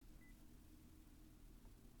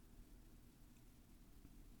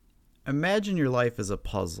Imagine your life as a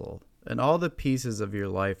puzzle, and all the pieces of your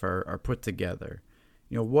life are put together.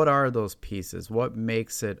 What are those pieces? What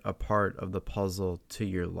makes it a part of the puzzle to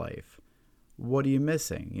your life? What are you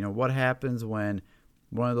missing? What happens when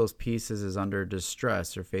one of those pieces is under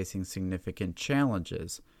distress or facing significant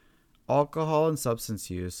challenges? Alcohol and substance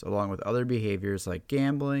use, along with other behaviors like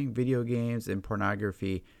gambling, video games, and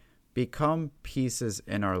pornography, become pieces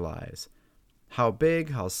in our lives. How big,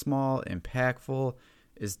 how small, impactful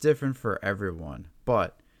is different for everyone,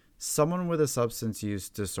 but someone with a substance use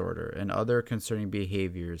disorder and other concerning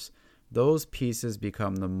behaviors, those pieces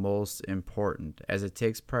become the most important as it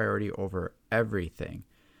takes priority over everything.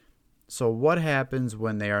 So what happens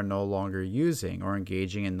when they are no longer using or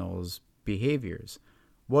engaging in those behaviors?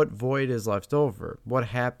 What void is left over? What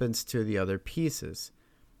happens to the other pieces?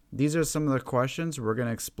 These are some of the questions we're going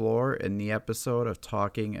to explore in the episode of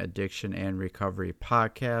Talking Addiction and Recovery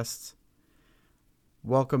podcasts.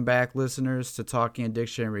 Welcome back, listeners, to Talking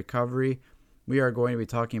Addiction and Recovery. We are going to be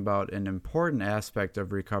talking about an important aspect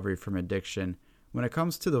of recovery from addiction when it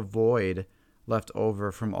comes to the void left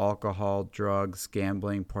over from alcohol, drugs,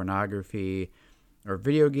 gambling, pornography, or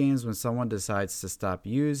video games when someone decides to stop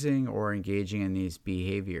using or engaging in these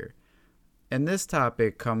behavior. And this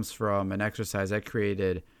topic comes from an exercise I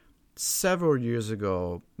created several years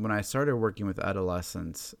ago when I started working with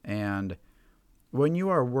adolescents. And when you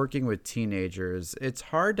are working with teenagers, it's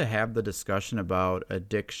hard to have the discussion about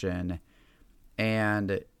addiction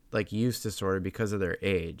and use disorder because of their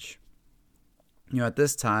age. At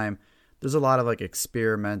this time, there's a lot of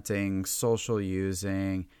experimenting, social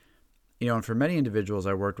using, and for many individuals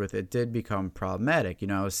I worked with, it did become problematic.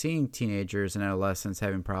 I was seeing teenagers and adolescents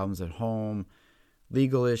having problems at home,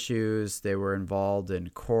 legal issues. They were involved in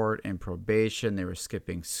court and probation. They were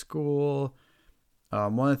skipping school.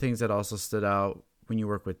 One of the things that also stood out when you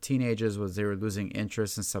work with teenagers was they were losing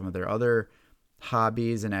interest in some of their other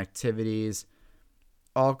hobbies and activities.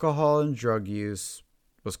 Alcohol and drug use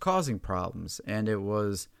was causing problems, and it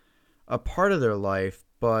was a part of their life,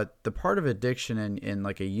 but the part of addiction in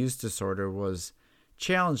a use disorder was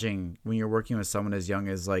challenging when you're working with someone as young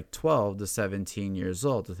as 12 to 17 years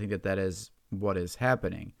old to think that is what is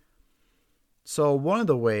happening. So one of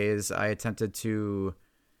the ways I attempted to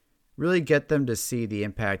really get them to see the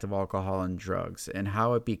impact of alcohol and drugs and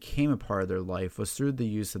how it became a part of their life was through the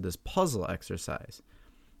use of this puzzle exercise.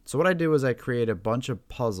 So what I did was I created a bunch of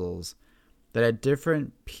puzzles that had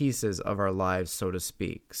different pieces of our lives, so to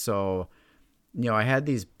speak. So, I had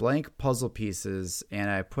these blank puzzle pieces and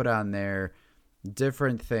I put on there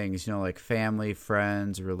different things, like family,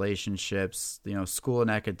 friends, relationships, school and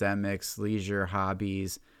academics, leisure,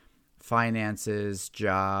 hobbies, finances,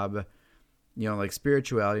 job,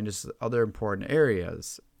 spirituality, and just other important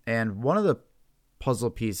areas. And one of the puzzle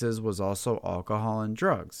pieces was also alcohol and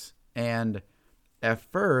drugs. And at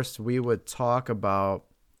first, we would talk about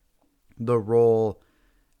the role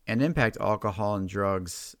and impact alcohol and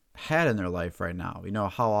drugs had in their life right now.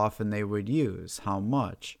 How often they would use, how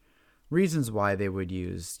much, reasons why they would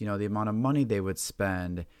use, the amount of money they would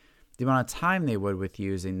spend, the amount of time they would with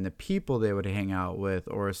using, the people they would hang out with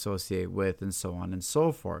or associate with, and so on and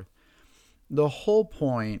so forth. The whole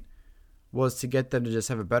point was to get them to just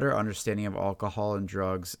have a better understanding of alcohol and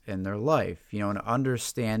drugs in their life, and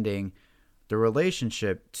understanding the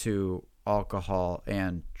relationship to alcohol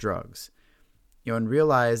and drugs, and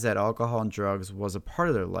realize that alcohol and drugs was a part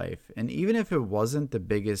of their life. And even if it wasn't the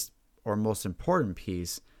biggest or most important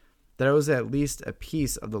piece, that it was at least a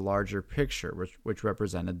piece of the larger picture, which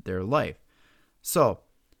represented their life. So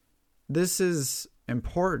this is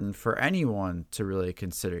important for anyone to really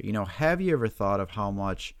consider. Have you ever thought of how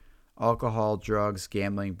much alcohol, drugs,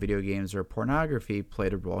 gambling, video games, or pornography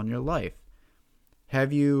played a role in your life?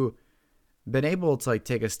 Have you been able to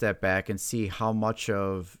take a step back and see how much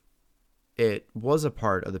of it was a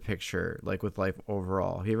part of the picture, with life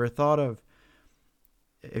overall? Have you ever thought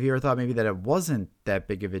maybe that it wasn't that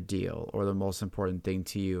big of a deal or the most important thing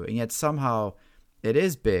to you, and yet somehow it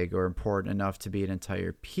is big or important enough to be an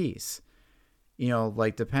entire piece?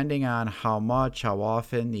 Depending on how much, how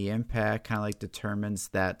often, the impact kind of determines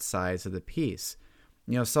that size of the piece.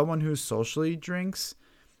 Someone who socially drinks,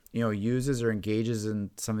 uses or engages in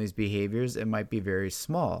some of these behaviors, it might be very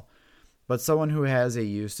small. But someone who has a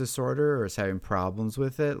use disorder or is having problems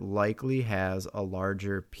with it likely has a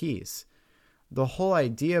larger piece. The whole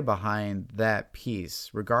idea behind that piece,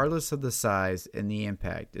 regardless of the size and the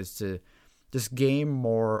impact, is to just gain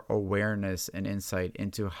more awareness and insight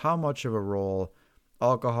into how much of a role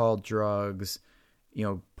alcohol, drugs,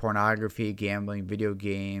 pornography, gambling, video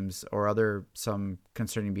games, or other some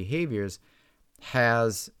concerning behaviors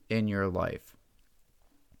has in your life.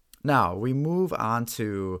 Now, we move on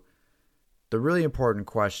to the really important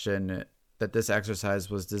question that this exercise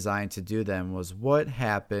was designed to do then was what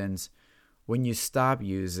happens when you stop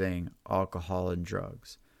using alcohol and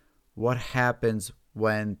drugs? What happens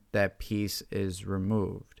when that piece is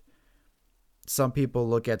removed? Some people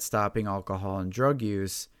look at stopping alcohol and drug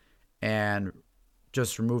use and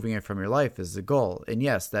just removing it from your life is the goal. And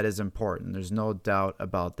yes, that is important. There's no doubt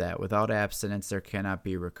about that. Without abstinence, there cannot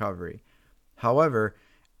be recovery. However,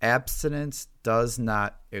 abstinence does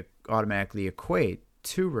not automatically equate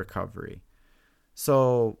to recovery.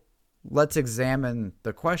 So let's examine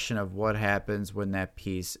the question of what happens when that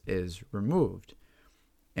piece is removed.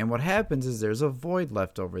 And what happens is there's a void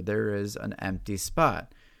left over. There is an empty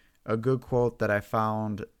spot. A good quote that I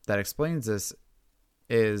found that explains this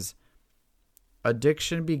is,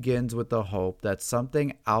 addiction begins with the hope that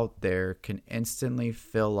something out there can instantly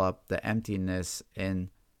fill up the emptiness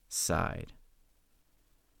inside.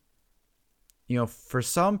 For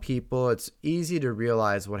some people, it's easy to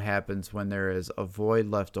realize what happens when there is a void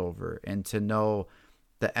left over and to know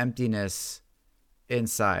the emptiness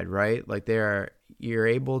inside, right? Like you're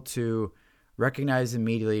able to recognize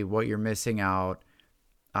immediately what you're missing out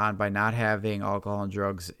on by not having alcohol and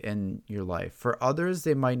drugs in your life. For others,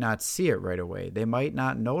 they might not see it right away. They might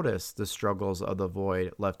not notice the struggles of the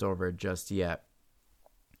void left over just yet.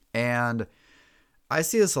 And I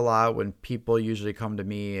see this a lot when people usually come to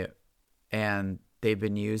me and they've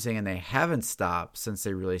been using and they haven't stopped since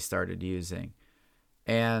they really started using.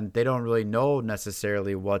 And they don't really know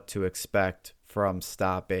necessarily what to expect from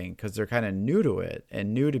stopping because they're kind of new to it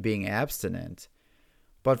and new to being abstinent.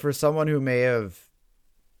 But for someone who may have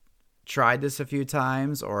tried this a few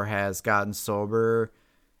times or has gotten sober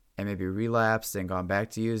and maybe relapsed and gone back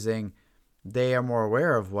to using, they are more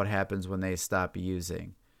aware of what happens when they stop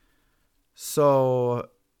using. So,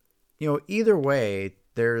 either way,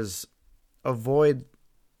 there's a void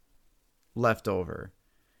left over.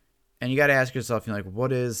 And you got to ask yourself,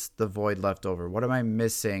 what is the void left over? What am I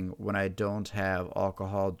missing when I don't have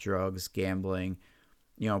alcohol, drugs, gambling,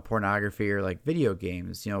 pornography, or like video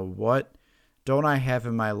games? What don't I have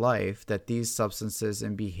in my life that these substances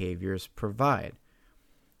and behaviors provide?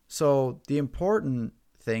 So the important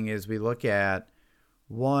thing is we look at,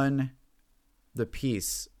 one, the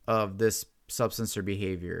piece of this substance or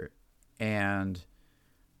behavior and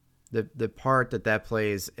the part that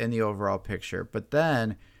plays in the overall picture. But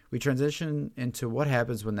then we transition into what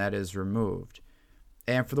happens when that is removed.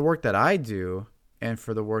 And for the work that I do, and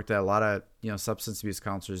for the work that a lot of substance abuse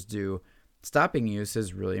counselors do, stopping use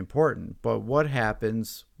is really important. But what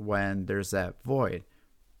happens when there's that void?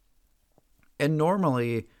 And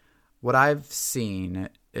normally, what I've seen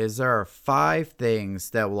is there are 5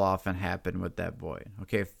 things that will often happen with that void.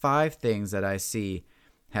 Okay, 5 things that I see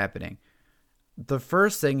happening. The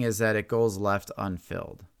first thing is that it goes left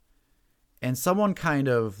unfilled. And someone kind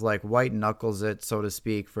of like white knuckles it, so to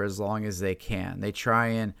speak, for as long as they can. They try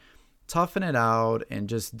and toughen it out and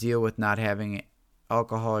just deal with not having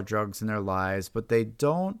alcohol or drugs in their lives, but they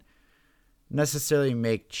don't necessarily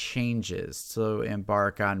make changes to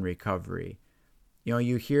embark on recovery.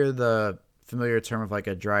 You hear the familiar term of like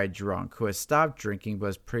a dry drunk who has stopped drinking but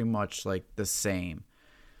is pretty much like the same.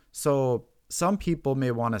 So some people may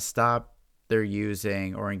want to stop their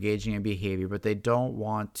using or engaging in behavior, but they don't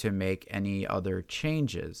want to make any other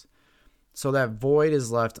changes. So that void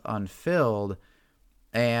is left unfilled.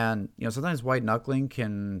 And, sometimes white knuckling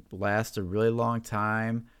can last a really long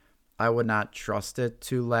time. I would not trust it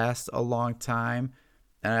to last a long time.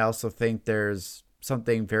 And I also think there's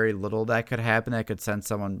something very little that could happen that could send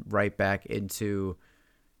someone right back into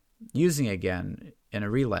using again in a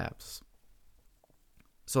relapse.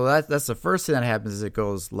 So that's the first thing that happens is it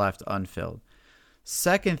goes left unfilled.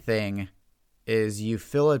 Second thing is you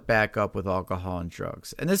fill it back up with alcohol and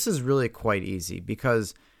drugs. And this is really quite easy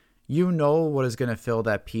because what is going to fill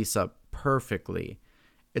that piece up perfectly.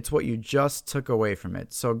 It's what you just took away from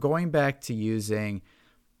it. So going back to using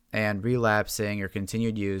and relapsing or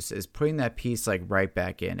continued use is putting that piece like right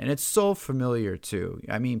back in. And it's so familiar too.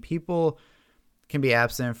 I mean, people can be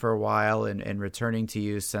abstinent for a while and returning to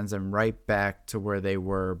use sends them right back to where they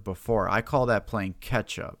were before. I call that playing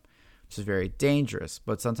catch up, which is very dangerous.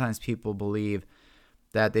 But sometimes people believe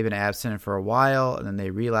that they've been abstinent for a while and then they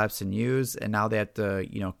relapse and use, and now they have to,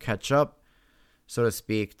 catch up, so to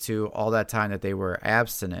speak, to all that time that they were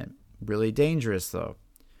abstinent. Really dangerous though.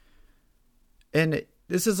 And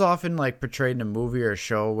this is often like portrayed in a movie or a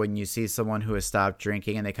show when you see someone who has stopped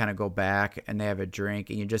drinking and they kind of go back and they have a drink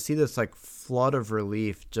and you just see this like flood of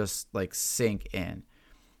relief just like sink in.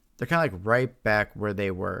 They're kind of like right back where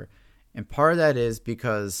they were. And part of that is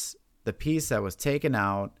because the piece that was taken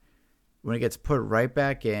out when it gets put right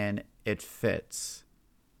back in, it fits.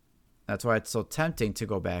 That's why it's so tempting to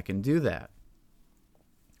go back and do that.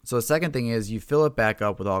 So the second thing is you fill it back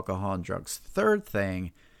up with alcohol and drugs. Third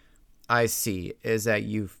thing I see is that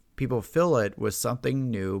people fill it with something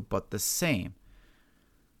new but the same.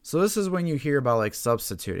 So this is when you hear about like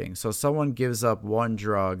substituting. So someone gives up one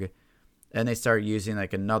drug and they start using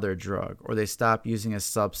like another drug, or they stop using a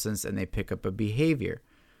substance and they pick up a behavior.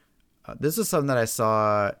 This is something that I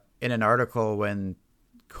saw in an article when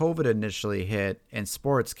COVID initially hit and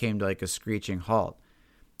sports came to like a screeching halt.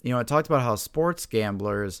 I talked about how sports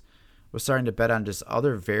gamblers were starting to bet on just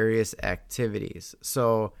other various activities.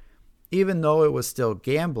 So even though it was still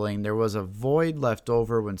gambling, there was a void left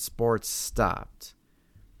over when sports stopped,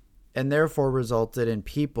 and therefore resulted in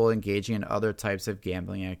people engaging in other types of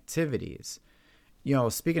gambling activities.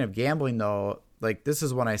 Speaking of gambling though, like this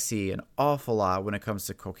is when I see an awful lot when it comes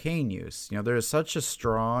to cocaine use. There's such a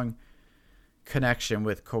strong connection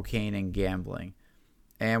with cocaine and gambling.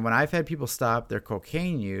 And when I've had people stop their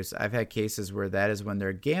cocaine use, I've had cases where that is when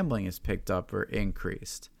their gambling is picked up or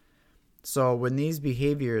increased. So when these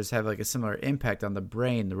behaviors have like a similar impact on the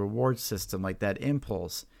brain, the reward system, like that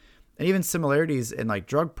impulse, and even similarities in like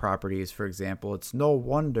drug properties, for example, it's no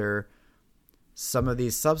wonder some of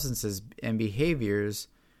these substances and behaviors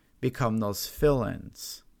become those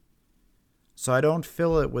fill-ins. So I don't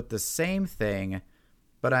fill it with the same thing,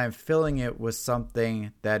 but I'm filling it with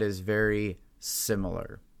something that is very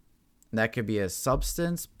similar. And that could be a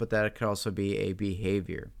substance, but that could also be a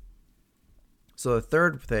behavior. So the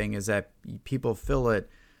third thing is that people fill it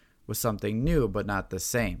with something new, but not the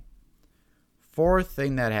same. Fourth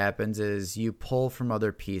thing that happens is you pull from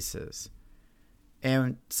other pieces.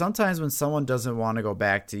 And sometimes when someone doesn't want to go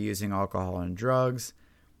back to using alcohol and drugs,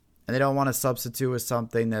 and they don't want to substitute with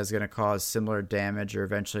something that is going to cause similar damage or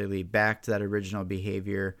eventually lead back to that original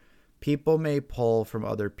behavior, people may pull from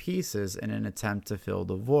other pieces in an attempt to fill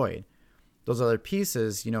the void. Those other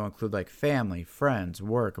pieces, include like family, friends,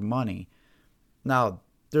 work, money. Now,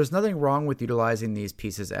 there's nothing wrong with utilizing these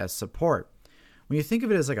pieces as support. When you think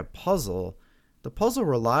of it as like a puzzle, the puzzle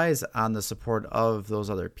relies on the support of those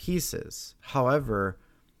other pieces. However,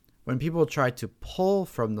 when people try to pull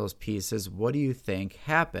from those pieces, what do you think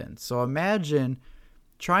happens? So imagine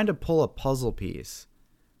trying to pull a puzzle piece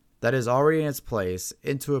that is already in its place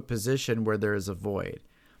into a position where there is a void.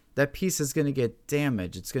 That piece is going to get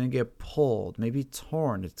damaged. It's going to get pulled, maybe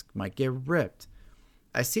torn. It might get ripped.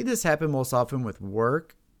 I see this happen most often with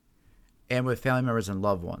work and with family members and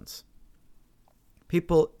loved ones.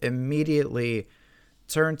 People immediately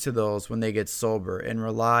turn to those when they get sober and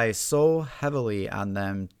rely so heavily on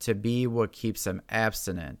them to be what keeps them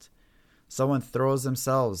abstinent. Someone throws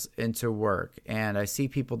themselves into work, and I see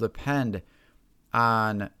people depend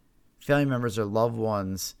on family members or loved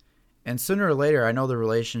ones, and sooner or later, I know the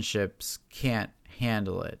relationships can't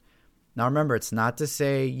handle it. Now remember, it's not to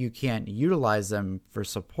say you can't utilize them for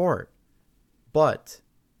support, but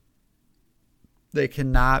they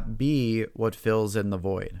cannot be what fills in the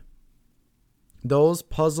void. Those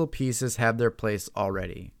puzzle pieces have their place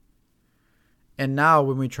already. And now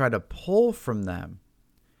when we try to pull from them,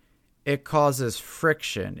 it causes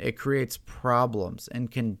friction, it creates problems,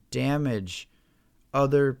 and can damage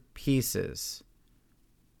other pieces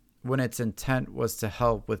when its intent was to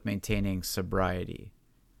help with maintaining sobriety.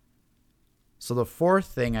 So the fourth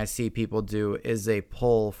thing I see people do is they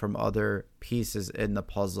pull from other pieces in the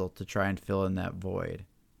puzzle to try and fill in that void.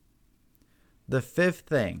 The fifth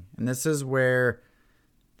thing, and this is where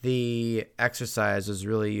the exercise is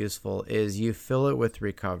really useful, is you fill it with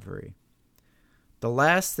recovery. The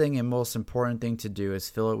last thing and most important thing to do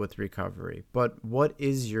is fill it with recovery. But what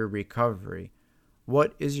is your recovery?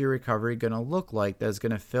 What is your recovery going to look like that's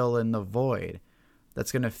going to fill in the void,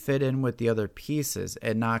 that's going to fit in with the other pieces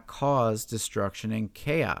and not cause destruction and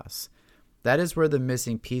chaos? That is where the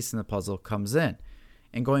missing piece in the puzzle comes in.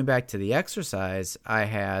 And going back to the exercise, I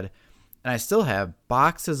had, and I still have,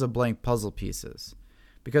 boxes of blank puzzle pieces,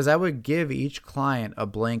 because I would give each client a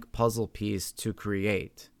blank puzzle piece to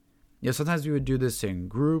create. Sometimes we would do this in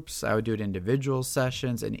groups, I would do it in individual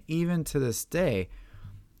sessions, and even to this day,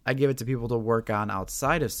 I give it to people to work on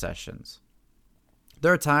outside of sessions.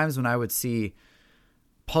 There are times when I would see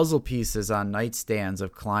puzzle pieces on nightstands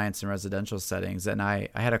of clients in residential settings, and I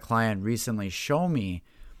had a client recently show me,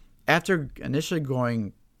 after initially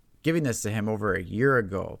giving this to him over a year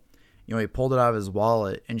ago, he pulled it out of his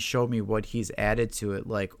wallet and showed me what he's added to it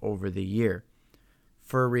like over the year.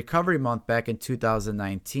 For Recovery Month back in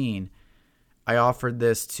 2019, I offered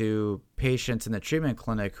this to patients in the treatment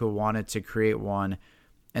clinic who wanted to create one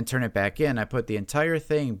and turn it back in. I put the entire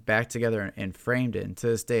thing back together and framed it. And to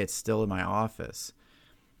this day, it's still in my office.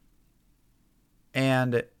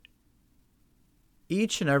 And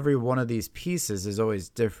each and every one of these pieces is always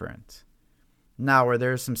different. Now, are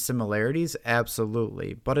there some similarities?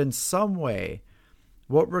 Absolutely. But in some way,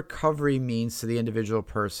 what recovery means to the individual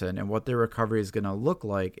person and what their recovery is going to look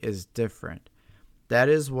like is different. That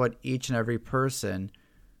is what each and every person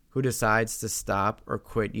who decides to stop or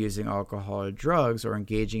quit using alcohol or drugs or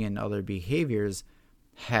engaging in other behaviors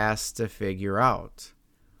has to figure out.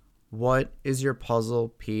 What is your puzzle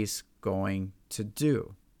piece going to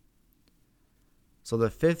do? So the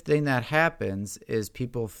fifth thing that happens is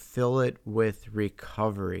people fill it with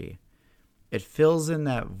recovery. It fills in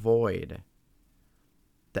that void.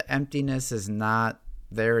 The emptiness is not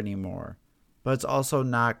there anymore, but it's also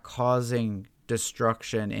not causing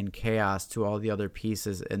destruction and chaos to all the other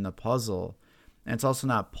pieces in the puzzle. And it's also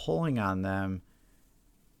not pulling on them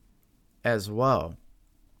as well.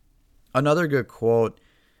 Another good quote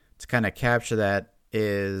to kind of capture that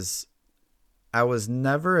is, I was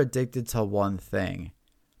never addicted to one thing.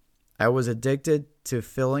 I was addicted to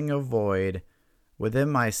filling a void within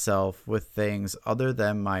myself with things other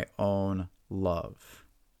than my own love.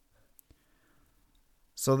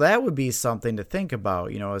 So that would be something to think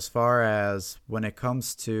about, as far as when it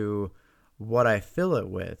comes to what I fill it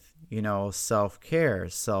with, self-care,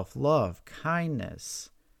 self-love,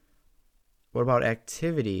 kindness. What about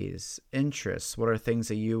activities, interests? What are things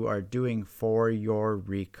that you are doing for your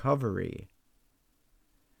recovery?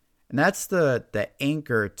 And that's the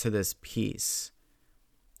anchor to this piece,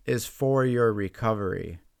 is for your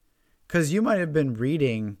recovery. Because you might have been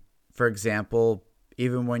reading, for example,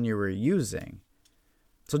 even when you were using.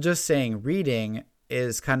 So just saying reading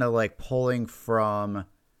is kind of like pulling from,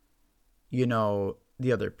 the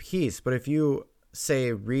other piece. But if you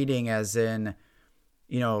say reading as in,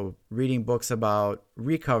 reading books about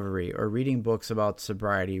recovery or reading books about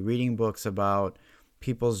sobriety, reading books about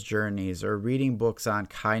people's journeys or reading books on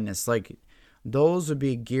kindness, like those would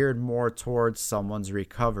be geared more towards someone's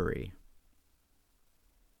recovery.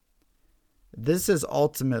 This is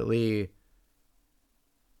ultimately,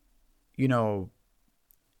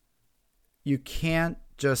 you can't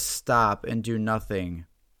just stop and do nothing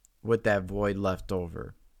with that void left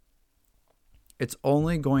over. It's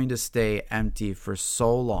only going to stay empty for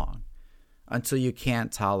so long until you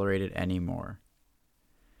can't tolerate it anymore.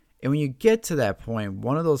 And when you get to that point,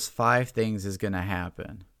 one of those 5 things is going to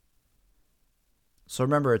happen. So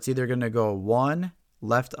remember, it's either going to go 1,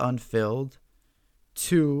 left unfilled,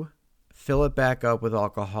 2, fill it back up with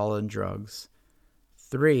alcohol and drugs,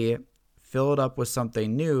 3, fill it up with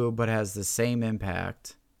something new but has the same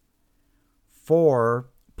impact, 4,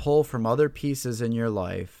 pull from other pieces in your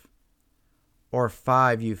life, or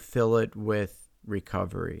 5, you fill it with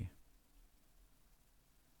recovery.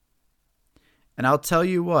 And I'll tell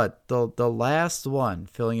you what, the last one,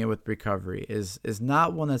 filling it with recovery, is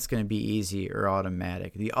not one that's going to be easy or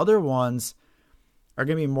automatic. The other ones are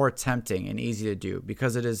going to be more tempting and easy to do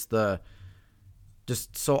because it is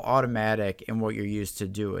just so automatic in what you're used to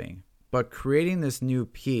doing. But creating this new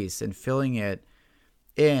piece and filling it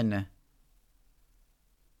in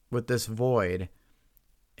with this void,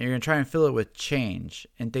 and you're going to try and fill it with change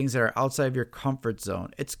and things that are outside of your comfort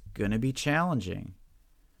zone, it's going to be challenging.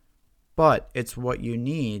 But it's what you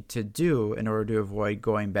need to do in order to avoid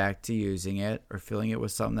going back to using it or filling it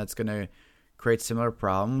with something that's going to create similar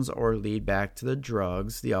problems or lead back to the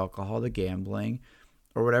drugs, the alcohol, the gambling,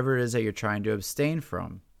 or whatever it is that you're trying to abstain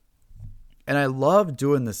from. And I love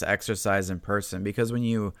doing this exercise in person because when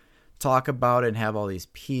you talk about it and have all these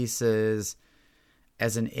pieces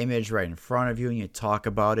as an image right in front of you and you talk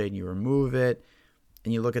about it and you remove it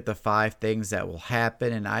and you look at the 5 things that will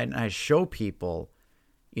happen, and I show people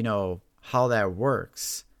how that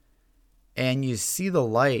works, and you see the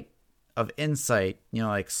light of insight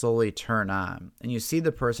slowly turn on, and you see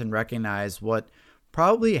the person recognize what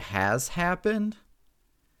probably has happened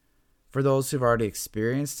for those who've already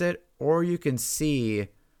experienced it, or you can see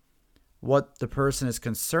what the person is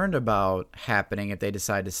concerned about happening if they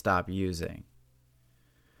decide to stop using.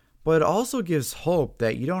 But it also gives hope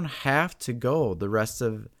that you don't have to go the rest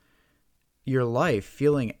of your life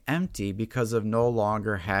feeling empty because of no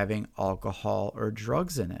longer having alcohol or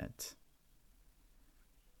drugs in it.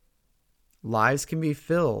 Lives can be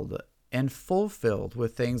filled and fulfilled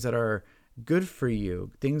with things that are good for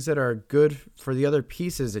you, things that are good for the other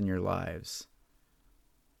pieces in your lives.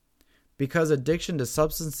 Because addiction to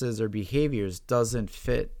substances or behaviors doesn't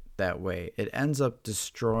fit that way. It ends up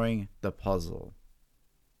destroying the puzzle.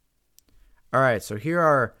 All right, so here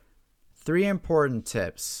are 3 important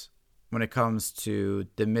tips when it comes to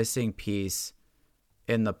the missing piece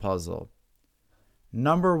in the puzzle.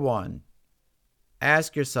 Number one,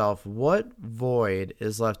 ask yourself, what void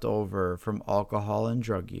is left over from alcohol and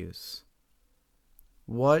drug use?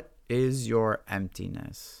 What is your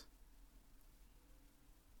emptiness?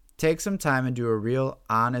 Take some time and do a real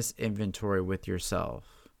honest inventory with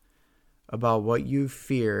yourself about what you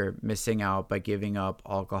fear missing out by giving up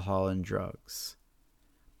alcohol and drugs.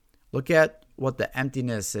 Look at what the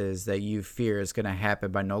emptiness is that you fear is going to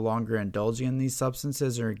happen by no longer indulging in these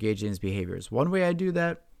substances or engaging in these behaviors. One way I do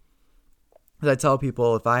that is I tell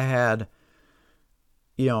people, if I had,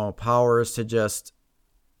 powers to just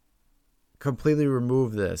completely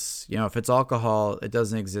remove this, if it's alcohol, it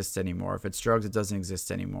doesn't exist anymore. If it's drugs, it doesn't exist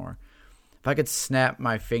anymore. If I could snap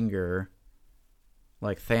my finger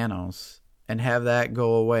like Thanos and have that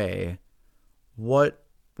go away, what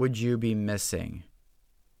would you be missing?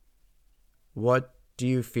 What do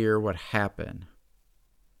you fear would happen?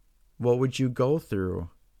 What would you go through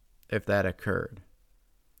if that occurred?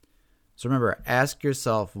 So remember, ask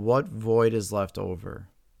yourself, what void is left over?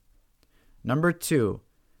 Number two,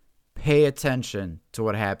 pay attention to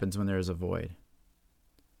what happens when there's a void.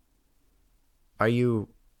 Are you,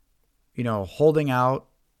 holding out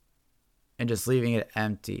and just leaving it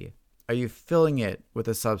empty? Are you filling it with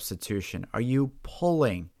a substitution? Are you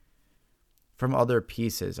pulling from other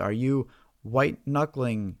pieces? Are you white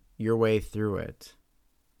knuckling your way through it?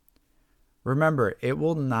 Remember, it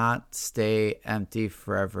will not stay empty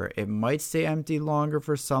forever. It might stay empty longer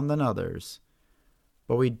for some than others,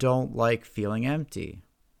 but we don't like feeling empty.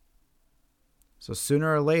 So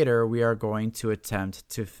sooner or later, we are going to attempt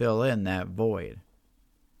to fill in that void.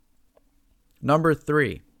 Number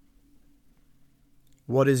three,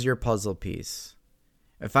 what is your puzzle piece?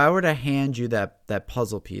 If I were to hand you that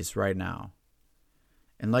puzzle piece right now,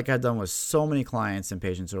 and like I've done with so many clients and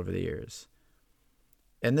patients over the years,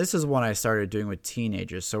 and this is one I started doing with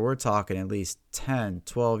teenagers, so we're talking at least 10,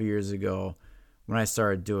 12 years ago when I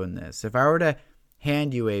started doing this. If I were to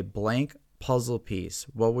hand you a blank puzzle piece,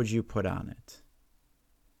 what would you put on it?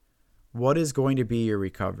 What is going to be your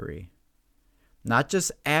recovery? Not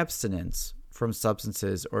just abstinence from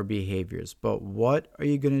substances or behaviors, but what are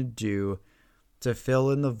you going to do to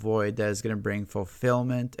fill in the void that is going to bring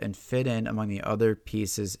fulfillment and fit in among the other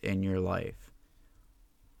pieces in your life?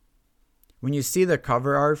 When you see the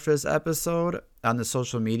cover art for this episode on the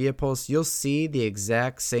social media posts, you'll see the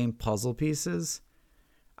exact same puzzle pieces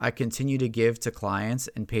I continue to give to clients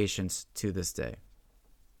and patients to this day.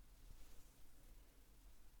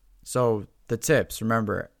 So the tips,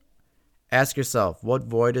 remember, ask yourself, what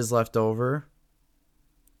void is left over?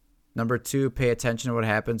 Number two, pay attention to what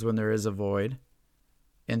happens when there is a void.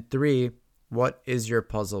 And three, what is your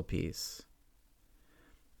puzzle piece?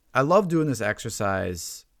 I love doing this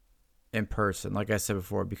exercise in person, like I said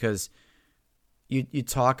before, because you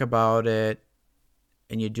talk about it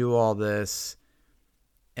and you do all this,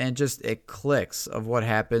 and just it clicks of what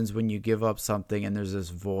happens when you give up something and there's this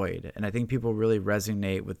void. And I think people really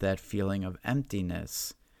resonate with that feeling of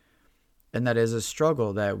emptiness. And that is a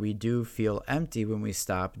struggle, that we do feel empty when we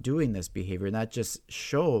stop doing this behavior. And that just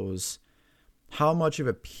shows how much of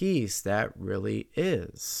a piece that really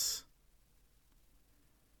is.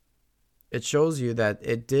 It shows you that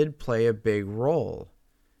it did play a big role,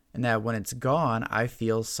 and that when it's gone, I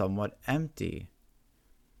feel somewhat empty.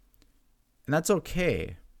 And that's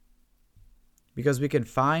okay, because we can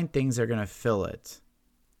find things that are going to fill it,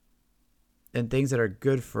 and things that are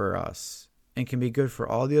good for us and can be good for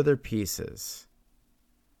all the other pieces.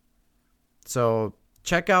 So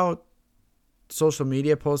check out social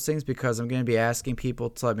media postings, because I'm going to be asking people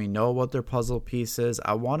to let me know what their puzzle piece is.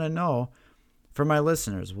 I want to know from my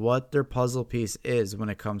listeners what their puzzle piece is when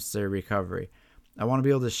it comes to recovery. I want to be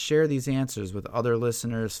able to share these answers with other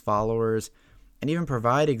listeners, followers, and even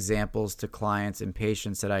provide examples to clients and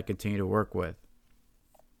patients that I continue to work with.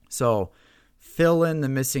 So fill in the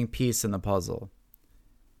missing piece in the puzzle.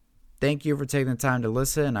 Thank you for taking the time to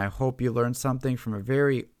listen. I hope you learned something from a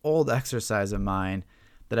very old exercise of mine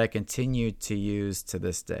that I continue to use to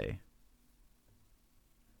this day.